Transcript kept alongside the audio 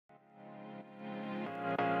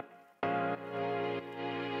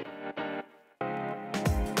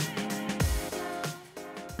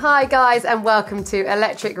Hi guys, and welcome to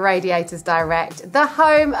Electric Radiators Direct, the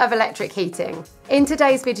home of electric heating. In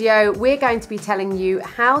today's video, we're going to be telling you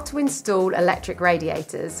how to install electric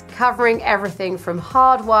radiators, covering everything from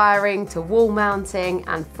hard wiring to wall mounting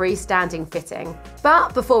and freestanding fitting.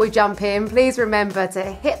 But before we jump in, please remember to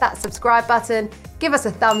hit that subscribe button, give us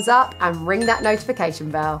a thumbs up and ring that notification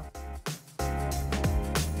bell.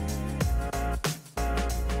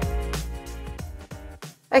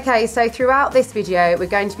 Okay, so throughout this video, we're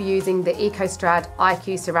going to be using the Ecostrad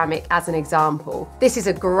IQ ceramic as an example. This is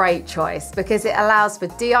a great choice because it allows for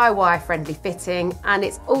DIY friendly fitting and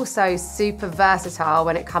it's also super versatile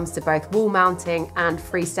when it comes to both wall mounting and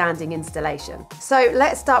freestanding installation. So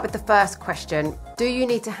let's start with the first question. Do you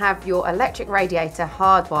need to have your electric radiator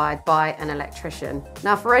hardwired by an electrician?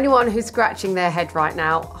 Now, for anyone who's scratching their head right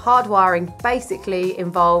now, hardwiring basically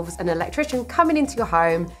involves an electrician coming into your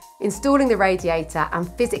home, installing the radiator and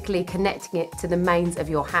physically connecting it to the mains of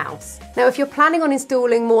your house. Now, if you're planning on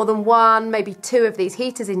installing more than one, maybe two of these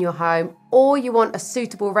heaters in your home, or you want a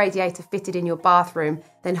suitable radiator fitted in your bathroom,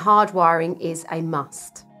 then hardwiring is a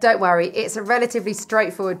must. Don't worry, it's a relatively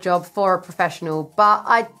straightforward job for a professional, but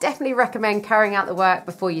I definitely recommend carrying out the work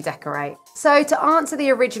before you decorate. So to answer the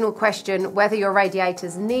original question, whether your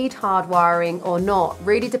radiators need hardwiring or not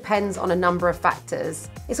really depends on a number of factors.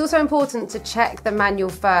 It's also important to check the manual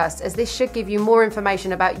first, as this should give you more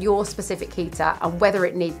information about your specific heater and whether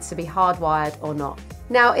it needs to be hardwired or not.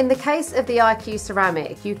 Now, in the case of the IQ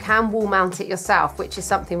ceramic, you can wall mount it yourself, which is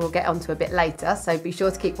something we'll get onto a bit later, so be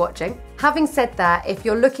sure to keep watching. Having said that, if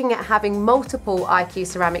you're looking at having multiple IQ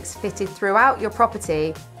ceramics fitted throughout your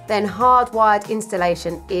property, then hardwired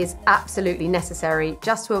installation is absolutely necessary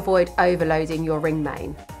just to avoid overloading your ring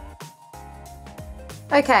main.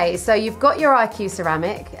 Okay, so you've got your IQ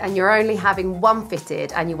ceramic and you're only having one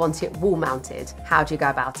fitted and you want it wall mounted. How do you go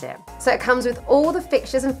about it? So it comes with all the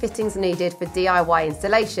fixtures and fittings needed for DIY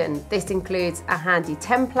installation. This includes a handy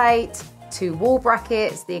template, 2 wall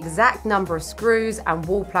brackets, the exact number of screws and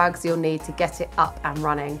wall plugs you'll need to get it up and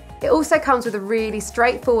running. It also comes with a really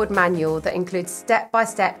straightforward manual that includes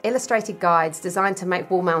step-by-step illustrated guides designed to make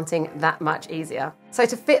wall mounting that much easier. So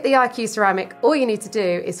to fit the IQ ceramic, all you need to do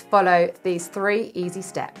is follow these 3 easy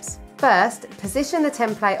steps. First, position the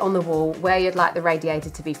template on the wall where you'd like the radiator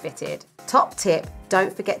to be fitted. Top tip,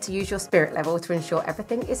 don't forget to use your spirit level to ensure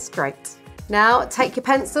everything is straight. Now, take your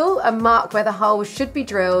pencil and mark where the holes should be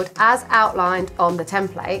drilled as outlined on the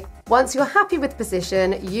template. Once you're happy with the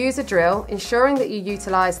position, use a drill, ensuring that you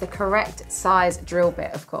utilise the correct size drill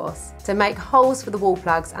bit, of course, to make holes for the wall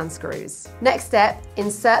plugs and screws. Next step,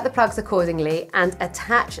 insert the plugs accordingly and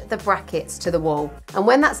attach the brackets to the wall. And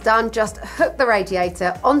when that's done, just hook the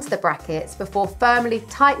radiator onto the brackets before firmly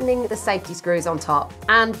tightening the safety screws on top.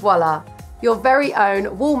 And voila! Your very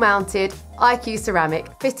own wall-mounted IQ ceramic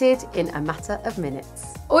fitted in a matter of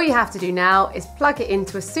minutes. All you have to do now is plug it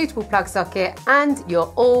into a suitable plug socket and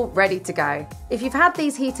you're all ready to go. If you've had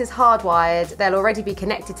these heaters hardwired, they'll already be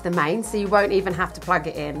connected to the main, so you won't even have to plug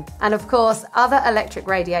it in. And of course, other electric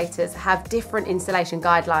radiators have different installation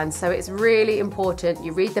guidelines, so it's really important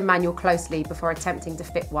you read the manual closely before attempting to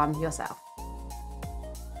fit one yourself.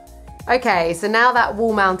 Okay, so now that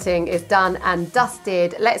wall mounting is done and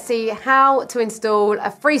dusted, let's see how to install a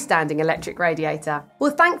freestanding electric radiator. Well,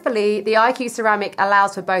 thankfully, the IQ ceramic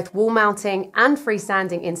allows for both wall mounting and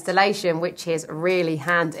freestanding installation, which is really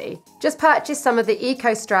handy. Just purchase some of the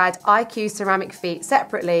Ecostrad IQ ceramic feet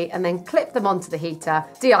separately and then clip them onto the heater,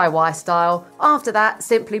 DIY style. After that,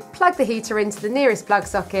 simply plug the heater into the nearest plug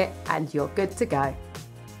socket and you're good to go.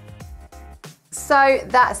 So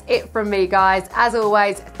that's it from me, guys. As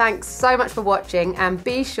always, thanks so much for watching and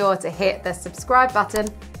be sure to hit the subscribe button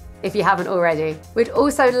if you haven't already. We'd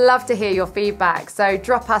also love to hear your feedback, so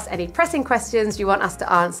drop us any pressing questions you want us to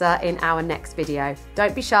answer in our next video.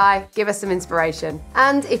 Don't be shy, give us some inspiration.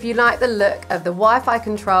 And if you like the look of the Wi-Fi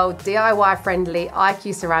controlled, DIY friendly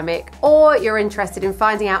IQ ceramic, or you're interested in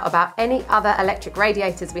finding out about any other electric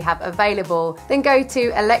radiators we have available, then go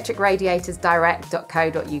to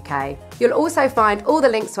electricradiatorsdirect.co.uk. You'll also find all the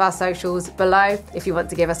links to our socials below if you want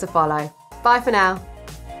to give us a follow. Bye for now.